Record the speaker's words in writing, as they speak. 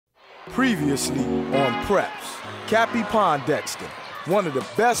Previously on Preps, Cappy Pondexter, one of the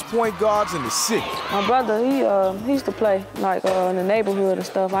best point guards in the city. My brother, he used to play like in the neighborhood and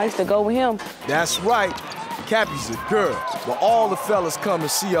stuff. I used to go with him. That's right. Cappy's a girl, but all the fellas come and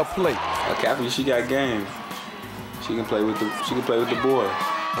see her play. Cappy, she got game. She can play with the boy.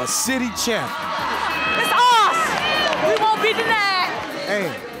 A city champion. It's us! We won't be denied.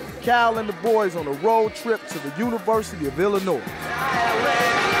 And Cal and the boys on a road trip to the University of Illinois.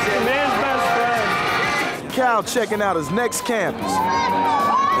 Man's best friend. Cal checking out his next campus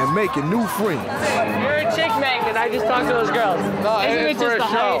and making new friends. You're a chick magnet. I just talked to those girls. No, it's just a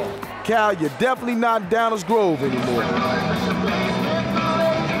height. Cal, you're definitely not Downers Grove anymore.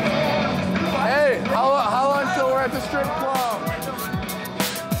 Hey, how long till we're at the strip club?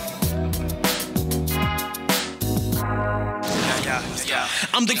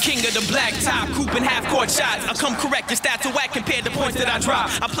 I'm the king of the black top, cooping half-court shots. I come correct, your stats are whack compared to points that I drop.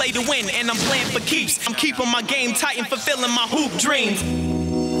 I play to win, and I'm playing for keeps. I'm keeping my game tight and fulfilling my hoop dreams.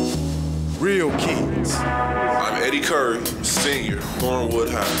 Real kids. I'm Eddie Curry, senior, Thornwood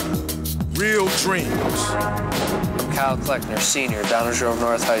High. Real dreams. I'm Kyle Kleckner, senior, Downers Grove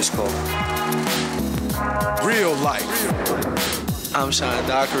North High School. Real life. I'm Sean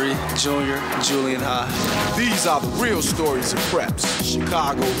Dockery, junior, Julian High. These are the real stories of Preps,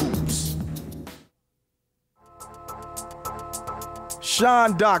 Chicago hoops.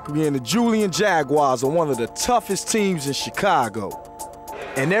 Sean Dockery and the Julian Jaguars are one of the toughest teams in Chicago.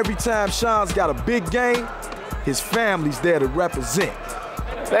 And every time Sean's got a big game, his family's there to represent.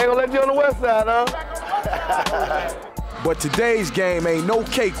 They ain't gonna let you on the west side, huh? But today's game ain't no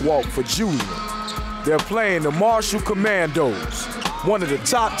cakewalk for Julian. They're playing the Marshall Commandos, one of the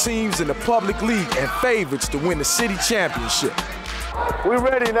top teams in the public league and favorites to win the city championship. We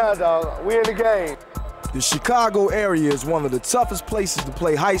ready now, dog. We in the game. The Chicago area is one of the toughest places to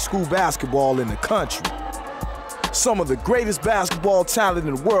play high school basketball in the country. Some of the greatest basketball talent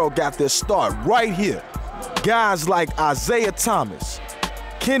in the world got their start right here. Guys like Isaiah Thomas,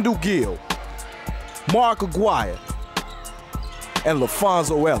 Kendall Gill, Mark Aguirre, and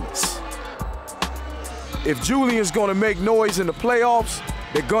LaFonso Ellis. If Julian's gonna make noise in the playoffs,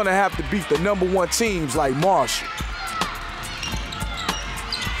 they're gonna have to beat the #1 teams like Marshall.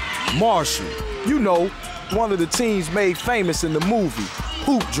 Marshall, you know, one of the teams made famous in the movie,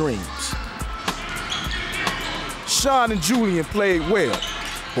 Hoop Dreams. Sean and Julian played well,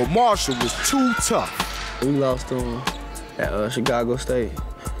 but Marshall was too tough. We lost them at Chicago State.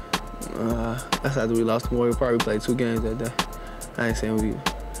 That's after we lost them. We probably played 2 games that day. I ain't saying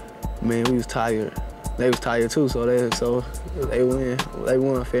we was tired. They was tired too, so they win. They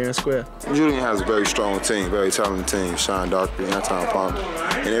won fair and square. Julian has a very strong team, very talented team. Sean Dockery, Anton Palmer,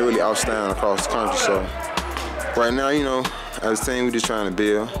 and they really outstanding across the country. So right now, you know, as a team, we just trying to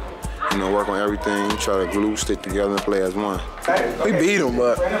build. You know, work on everything, try to glue, stick together, and play as one. We beat them,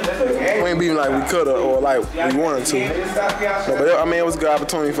 but we ain't beat them like we could have or like we wanted to. But I mean, it was a good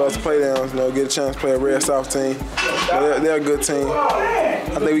opportunity for us to play them, you know, get a chance to play a Red South team. They're a good team.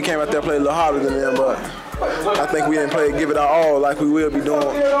 I think we came out there and played a little harder than them, but I think we didn't give it our all like we will be doing.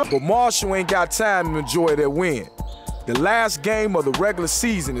 But Marshall ain't got time to enjoy their win. The last game of the regular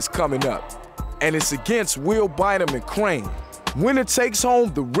season is coming up, and it's against Will Bynum and Crane. Winner takes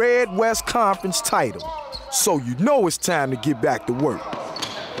home the Red West Conference title, so you know it's time to get back to work.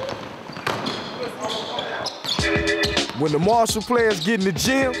 When the Marshall players get in the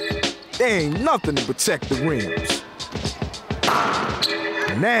gym, there ain't nothing to protect the rims.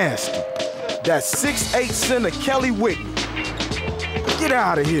 Nasty. That's 6'8" center Kelly Whitney. Get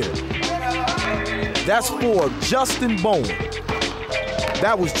out of here. That's for Justin Bowen.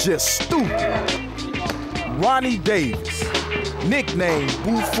 That was just stupid. Ronnie Davis, nicknamed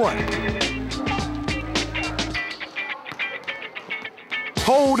Boo Front.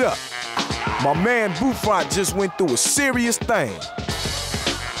 Hold up. My man Boo Front just went through a serious thing.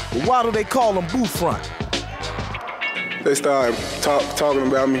 But why do they call him Boo Front? They started talking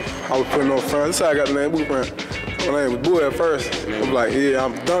about me. I was putting on front. That's how I got the name Boo Front. My name was Boo at first. I was like, yeah,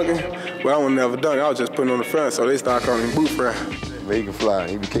 I'm dunking, but I was never dunk. I was just putting on the front, so they started calling me Boo Front. Man, he can fly.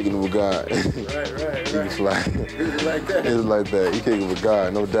 He be kicking it with God. Right. He can fly. It's like that. It's like that. He kicking with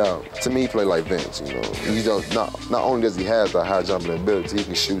God, no doubt. To me, he play like Vince, you know. He don't, not only does he have the high jumping ability, he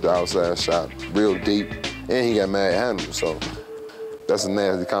can shoot the outside shot real deep, and he got mad handles, so that's a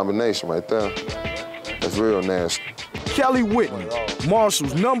nasty combination right there. That's real nasty. Kelly Whitney,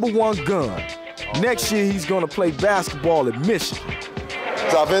 Marshall's #1 gun. Next year, he's gonna play basketball at Michigan.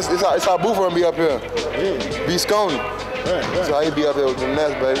 It's how Boo Front be up here. Be Sconey. That's how he be up there with the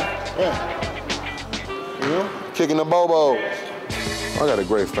Nets, baby. You know? Kicking the bobo. I got a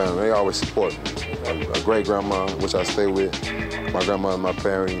great family. They always support me. A great grandma, which I stay with. My grandmother and my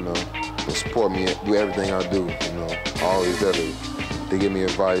parents, you know, they support me, do everything I do, you know. Always there to give me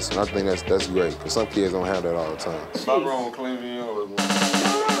advice, and I think that's great, because some kids don't have that all the time. Not wrong cleaning up.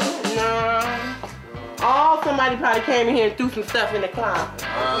 No. Oh, somebody probably came in here and threw some stuff in the closet.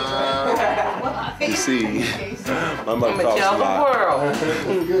 You see, my mother I'ma talks tell a the lot. world.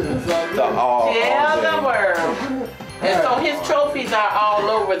 Tell the world. And so his trophies are all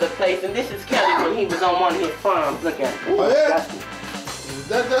over the place, and this is Kelly when he was on one of his farms. Look at it. Oh, yeah? Is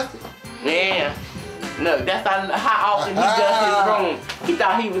that Dusty? Yeah. Look, that's how often he does his room. He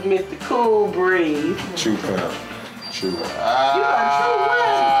thought he was Mr. Cool Breeze. True player. True. You a true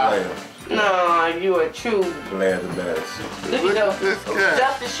what? No, you a true. Glad the best. Look at those.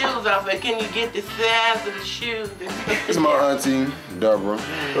 Dust the shoes off, and can you get the size of the shoes? This is my auntie, Deborah.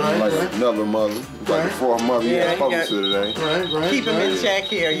 Like another mother. Like the fourth mother you got spoken to today. Keep him in check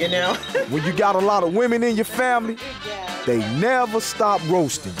here, you know. When you got a lot of women in your family, they never stop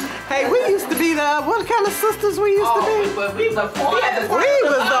roasting you. Hey, we used to be what kind of sisters we used to be? We was the Pointer Sisters.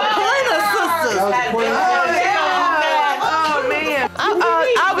 Oh, yeah. Oh, man.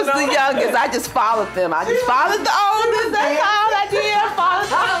 I was the youngest. I just followed them. I just followed the oldest. That's all I did.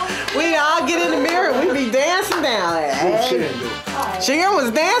 We all get in the mirror. We be dancing down there. Sharon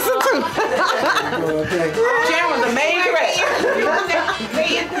was dancing too. Sharon was a main dress.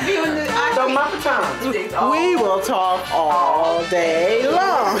 So Mama Tom. We will talk all day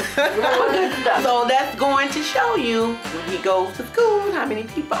long. So that's going to show you when he goes to school how many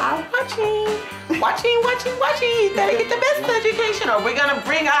people are watching. Watching. You better get the best education, or we're gonna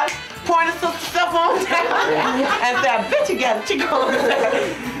bring our Pointer Sister stuff on down and say, I bet you got it.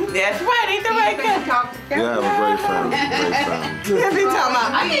 That's right, ain't the right guy? You have a great family. Every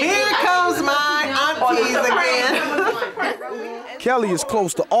time here comes my aunties again. Kelly is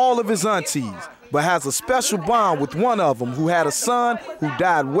close to all of his aunties, but has a special bond with one of them who had a son who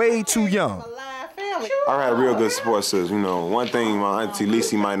died way too young. I had real good support system. You know, one thing my auntie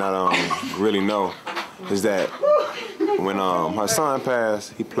Lisa might not really know is that when her son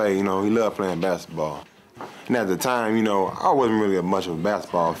passed, he played, you know, he loved playing basketball. And at the time, you know, I wasn't really much of a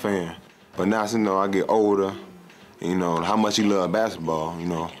basketball fan. But now, you know, I get older, and, you know, how much he loved basketball, you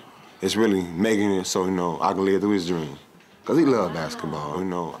know, it's really making it so, you know, I can live through his dream. Because he loved basketball, you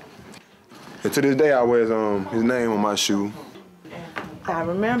know. And to this day, I wear his name on my shoe. I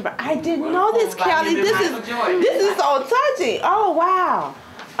remember. I didn't know this, Kelly. This is so touching. Oh, wow.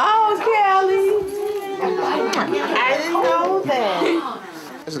 Oh, Kelly. I didn't know that.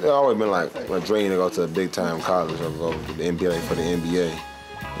 It's always been like a dream to go to a big time college or go to the NBA for the NBA.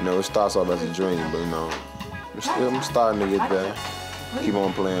 You know, it starts off as a dream, but you know, I'm starting to get there. Keep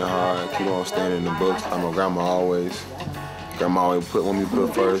on playing hard, keep on staying in the books. I'm a grandma always. Grandma always want me to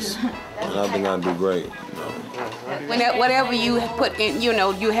put first, and I think I do great. You know. Whatever you put in, you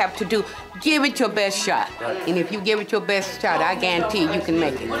know, you have to do. Give it your best shot, and if you give it your best shot, I guarantee you can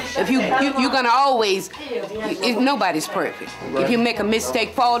make it. If you're gonna always, nobody's perfect. If you make a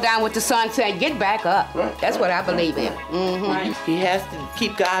mistake, fall down with the sun, saying, get back up. That's what I believe in. Mm-hmm. He has to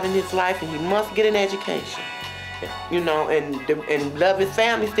keep God in his life, and he must get an education. You know, and love his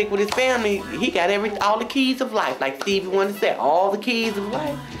family, stick with his family. He got all the keys of life, like Stevie Wonder said, all the keys of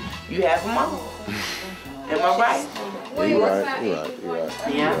life. You have them all. Am I right? You're right.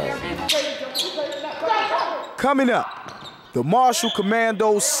 Yeah. Coming up, the Marshall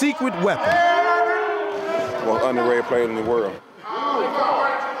Commandos' secret weapon. Most underrated player in the world.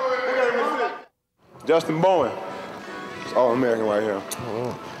 Justin Bowen. It's All-American right here.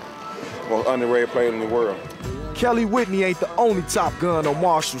 Most underrated player in the world. Kelly Whitney ain't the only Top Gun on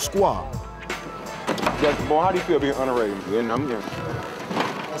Marshall's squad. Justin Bowen, how do you feel being underrated?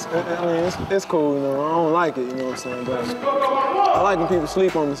 It's cool, you know. I don't like it, you know what I'm saying? But I like when people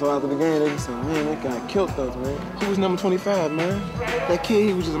sleep on me, so after the game, they can say, man, that guy killed us, man. He was number 25, man. That kid,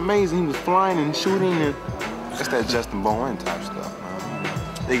 he was just amazing. He was flying and shooting. And It's that Justin Bowen type stuff, man.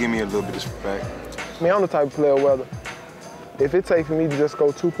 They give me a little bit of respect. I mean, I'm the type of player whether if it takes me to just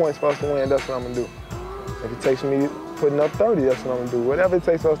go 2 points for us to win, that's what I'm going to do. If it takes me putting up 30, that's what I'm going to do. Whatever it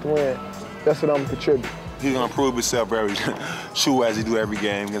takes for us to win, that's what I'm going to contribute. He's gonna prove himself every shoe as he do every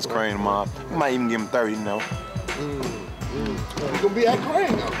game against Crane tomorrow. He might even give him 30, you know. He's gonna be at Crane,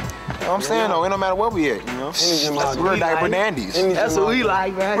 though. You know what I'm saying, though? It don't matter where we at, you know. We're diaper dandies. That's what we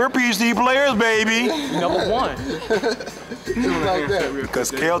like, man. We're PhD players, baby. Number one. Like that. Because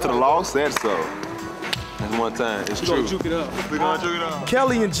Kel to the law said so. That's one time. It's true. Juke it up. We're gonna juke it up.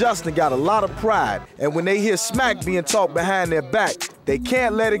 Kelly and Justin got a lot of pride, and when they hear smack being talked behind their back, they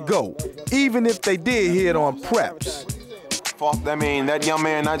can't let it go, even if they did hear it on preps. that young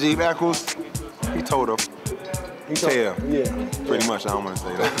man, Najee Eccles, he told her. Tale. Yeah. Pretty much, I don't want to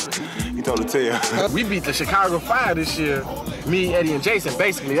say that. He told a tale. We beat the Chicago Fire this year. Me, Eddie, and Jason,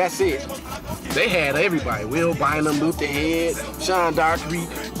 basically, that's it. They had everybody. Will Bynum, Luther Head, Sean Darkby.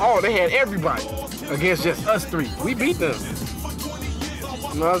 They had everybody against just us three. We beat them.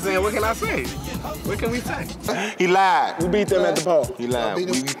 You know what I'm saying? What can I say? What can we say? He lied. We beat them at the ball. He lied. We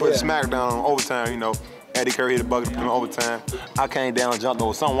put smackdown on overtime, you know. Eddie Curry hit a bucket in overtime. I came down, jumped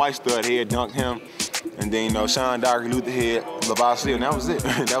over some white stud head, dunked him. And then, you know, Sean Darkby, Luther Head, Lavassier, and that was it.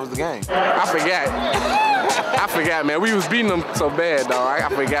 That was the game. I forgot, man. We was beating them so bad, dog. I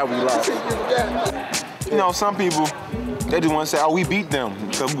forgot we lost. You know, some people, they just want to say, oh, we beat them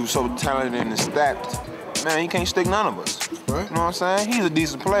because we were so talented and stacked. Man, he can't stick none of us. Right. You know what I'm saying? He's a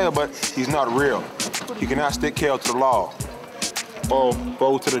decent player, but he's not real. He cannot stick Kel to the law or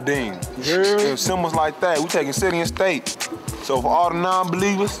bow to the dean. If symbols like that, we taking city and state. So for all the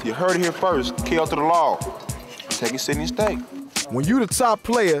non-believers, you heard it here first. Kel to the law. Take it city and state. When you the top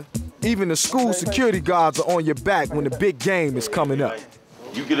player, even the school security guards are on your back when the big game is coming up.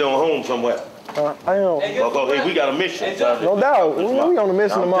 You get on home somewhere. I am. Hey, we got a mission. No doubt. We on a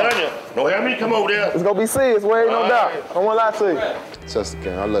mission tomorrow. Don't have me come over there. It's gonna be serious, Wade, no doubt. I don't wanna lie to you. Just the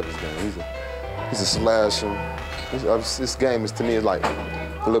game. I love this game. He's a slasher. This game is, to me, is like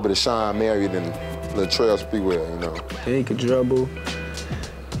a little bit of Sean Marion and Latrell Sprewell, you know. Yeah, he could dribble.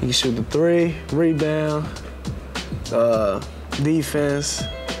 He can shoot the three, rebound, defense,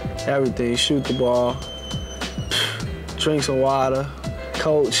 everything. Shoot the ball, drink some water,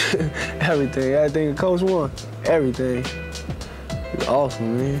 coach, everything. Everything the coach wants, everything. He's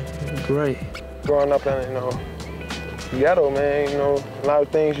awesome, man. He's great. Growing up in, ghetto, man, a lot of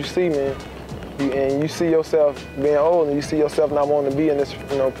things you see, man. And you see yourself being old, and you see yourself not wanting to be in this,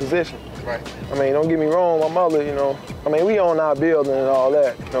 position. Right. I mean, don't get me wrong, my mother, we own our building and all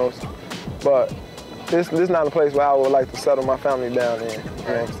that, but this not a place where I would like to settle my family down in, you know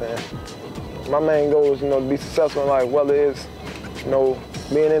what I'm saying? My main goal is, to be successful in life, whether it's,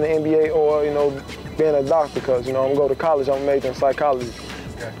 being in the NBA or, being a doctor, because, I'm gonna go to college, I'm majoring in psychology.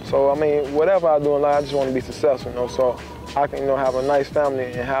 Okay. So, whatever I do in life, I just want to be successful, so I can, have a nice family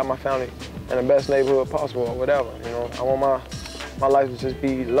and have my family in the best neighborhood possible or whatever, I want my life to just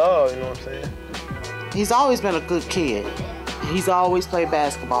be love, you know what I'm saying? He's always been a good kid. He's always played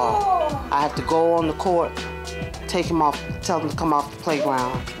basketball. I have to go on the court, take him off, tell him to come off the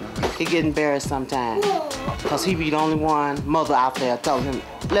playground. He get embarrassed sometimes because he be the only mother out there telling him,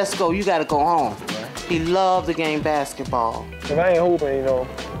 let's go, you gotta go home. He loved the game basketball. If I ain't hooping,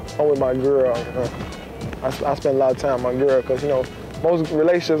 I'm with my girl. I spend a lot of time with my girl because, most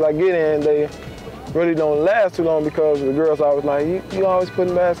relationships I get in, they really don't last too long because the girls always like, you always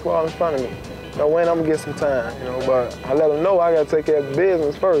putting basketball in front of me. When I'm gonna get some time, but I let them know I gotta take care of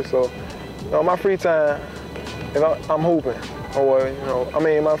business first. So, my free time, if I'm hooping, or,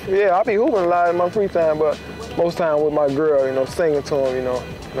 I be hooping a lot in my free time, but most time with my girl, singing to them,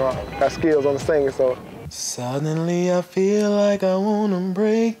 I got skills on the singing, so. Suddenly I feel like I wanna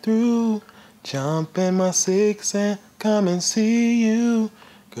break through, jump in my six and come and see you.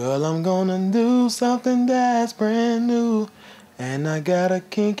 Girl, I'm gonna do something that's brand new, and I got a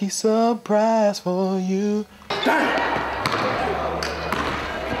kinky surprise for you.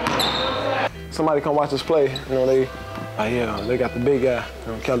 Somebody come watch us play, they got the big guy,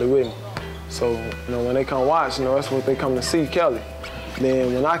 Kelly with me. So, when they come watch, that's what they come to see, Kelly.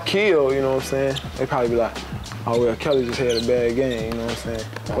 Then when I kill, they probably be like, oh, well, Kelly just had a bad game,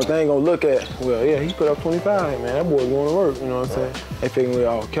 But they ain't gonna look at, well, yeah, he put up 25, man, that boy going to work, They figuring,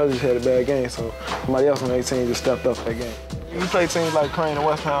 oh, Kelly just had a bad game, so somebody else on their team just stepped up that game. You play teams like Crane and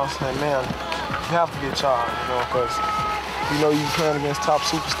Westhouse, and man, you have to get charged, because you playing against top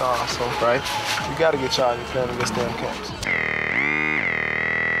superstars, so right, you gotta get charged if you're playing against them camps.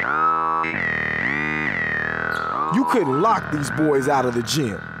 You couldn't lock these boys out of the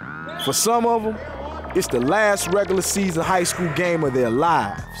gym. For some of them, it's the last regular season high school game of their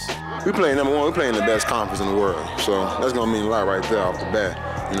lives. We playing number one, we playing the best conference in the world. So that's gonna mean a lot right there off the bat.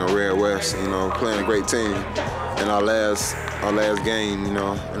 Red West, playing a great team. In our last game, in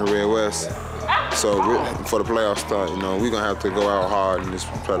the Red West. So for the playoff start, we're gonna have to go out hard and just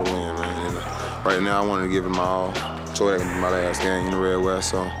try to win, man. And right now I wanted to give it my all. So that can be my last game in the Red West.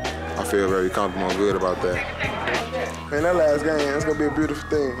 So I feel very comfortable and good about that. Man, that last game, it's gonna be a beautiful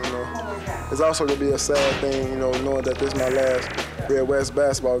thing, you know. It's also gonna be a sad thing, you know, knowing that this is my last Red West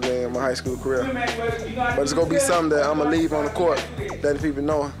basketball game in my high school career. But it's gonna be something that I'm gonna leave on the court, letting people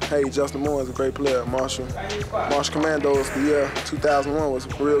know, hey, Justin Moore is a great player. Marshall Commandos, the year 2001 was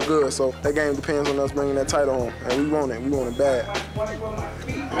real good, so that game depends on us bringing that title home, and we want it bad.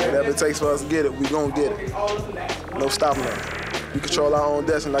 And whatever it takes for us to get it, we gonna get it. No stopping us. We control our own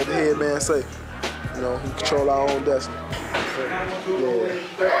destiny, like the headband say. You know, we control our own destiny.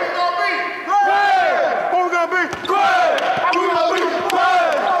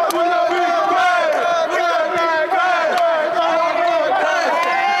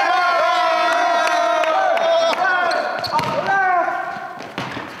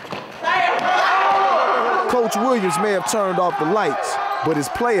 Coach Williams may have turned off the lights, but his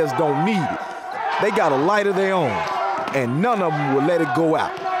players don't need it. They got a light of their own, and none of them will let it go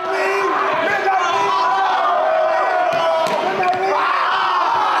out.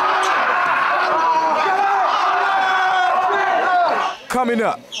 Coming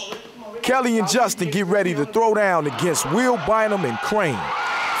up, Kelly and Justin get ready to throw down against Will Bynum and Crane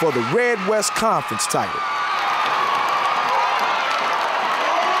for the Red West Conference title.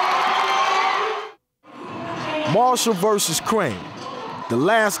 Marshall versus Crane, the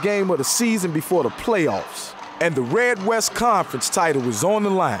last game of the season before the playoffs, and the Red West Conference title is on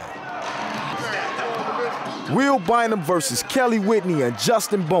the line. Will Bynum versus Kelly Whitney and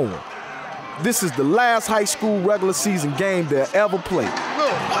Justin Bowen. This is the last high school regular season game they'll ever play. Look,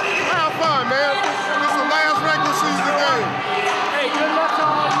 have fun, man. This is the last regular season game. Hey, good luck to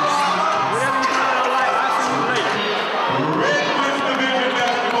all of you. Whatever you do in your life, I'll see you later. Red West Division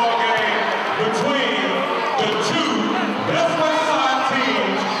basketball game between the two best West Side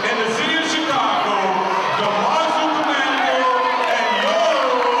teams in the city of Chicago, the Marshall Commandos and your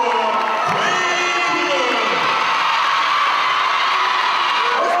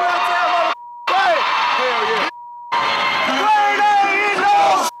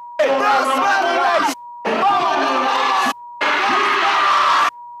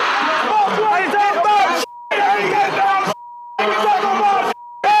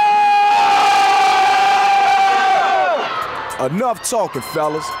Enough talking,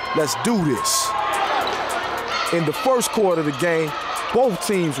 fellas. Let's do this. In the first quarter of the game, both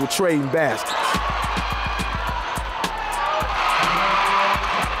teams were trading baskets.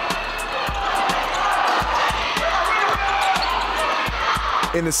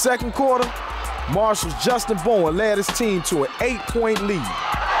 In the second quarter, Marshall's Justin Bowen led his team to an 8-point lead.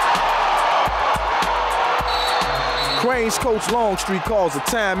 Crane's coach Longstreet calls a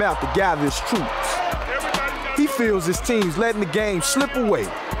timeout to gather his troops. He feels his team's letting the game slip away.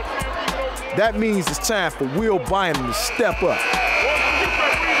 That means it's time for Will Bynum to step up.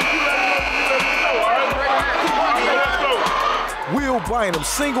 Will Bynum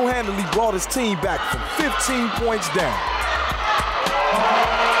single-handedly brought his team back from 15 points down.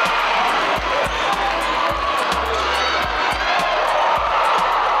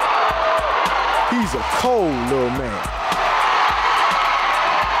 He's a cold little man.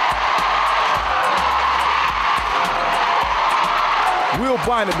 Will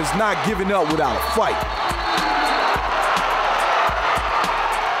Bynum is not giving up without a fight.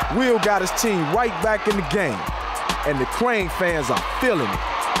 Will got his team right back in the game, and the Crane fans are feeling it.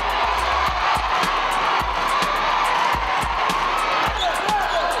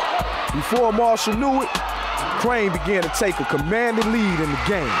 Before Marshall knew it, Crane began to take a commanding lead in the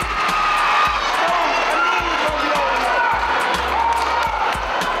game.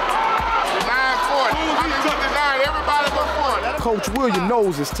 Coach William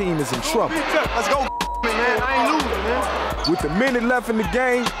knows his team is in trouble. Let's go, man. I ain't losing, man. With a minute left in the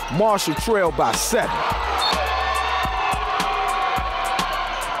game, Marshall trailed by 7.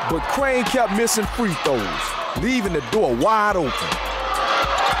 But Crane kept missing free throws, leaving the door wide open.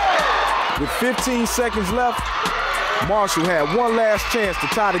 With 15 seconds left, Marshall had one last chance to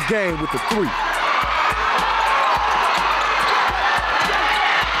tie the game with a 3.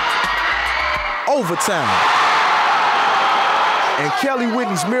 Overtime. And Kelly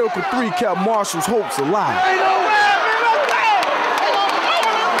Whitney's miracle 3 kept Marshall's hopes alive.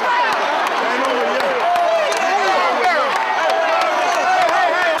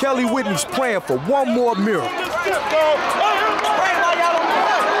 Kelly Whitney's praying for one more miracle.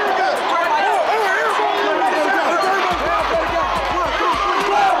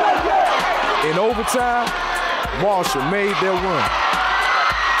 In overtime, Marshall made their run.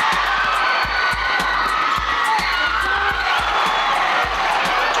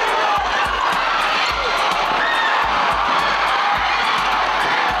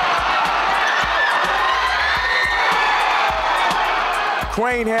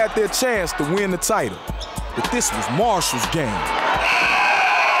 Tulane had their chance to win the title, but this was Marshall's game.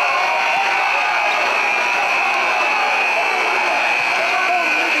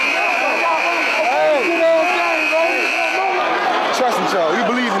 Trust each other. We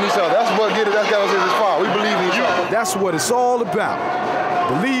believe in each other. That's what got us in this spot. We believe in each other. That's what it's all about.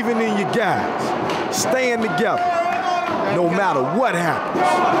 Believing in your guys, staying together, no matter what happens.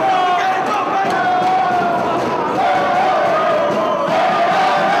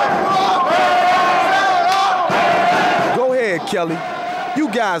 Go ahead, Kelly. You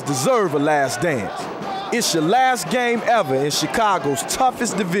guys deserve a last dance. It's your last game ever in Chicago's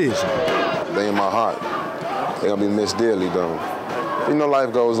toughest division. They in my heart. They're gonna be missed dearly, though. You know,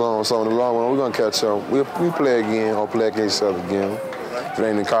 life goes on, so in the long run, we're gonna catch up. We play again or play against each other again. If it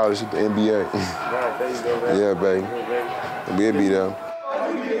ain't in college, the NBA. Yeah, baby. We'll be there.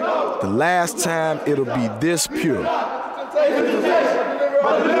 The last time it'll be this pure.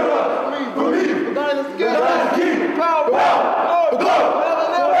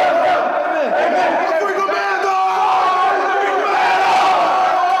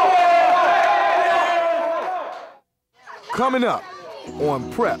 Coming up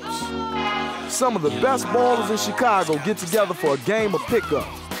on Preps, some of the best ballers in Chicago get together for a game of pickup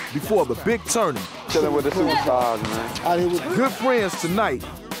before the big tournament. Chilling with the superstars, man. Good friends tonight,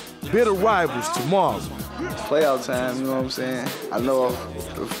 bitter rivals tomorrow. Playoff time, you know what I'm saying? I know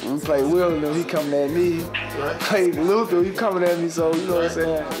if we play Will, you know, he coming at me. Play Luther, he coming at me, so you know what I'm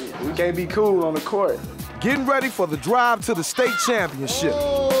saying? We can't be cool on the court. Getting ready for the drive to the state championship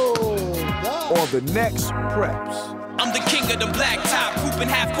on the next Preps. I'm the king of the black top, hooping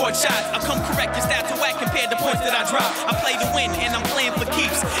half-court shots. I come correct, your stats are whack compared to points that I drop. I play to win, and I'm playing for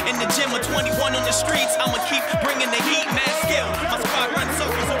keeps. In the gym, a 21 on the streets, I'ma keep bringing the heat, mad skill. My squad runs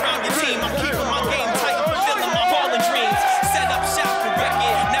circles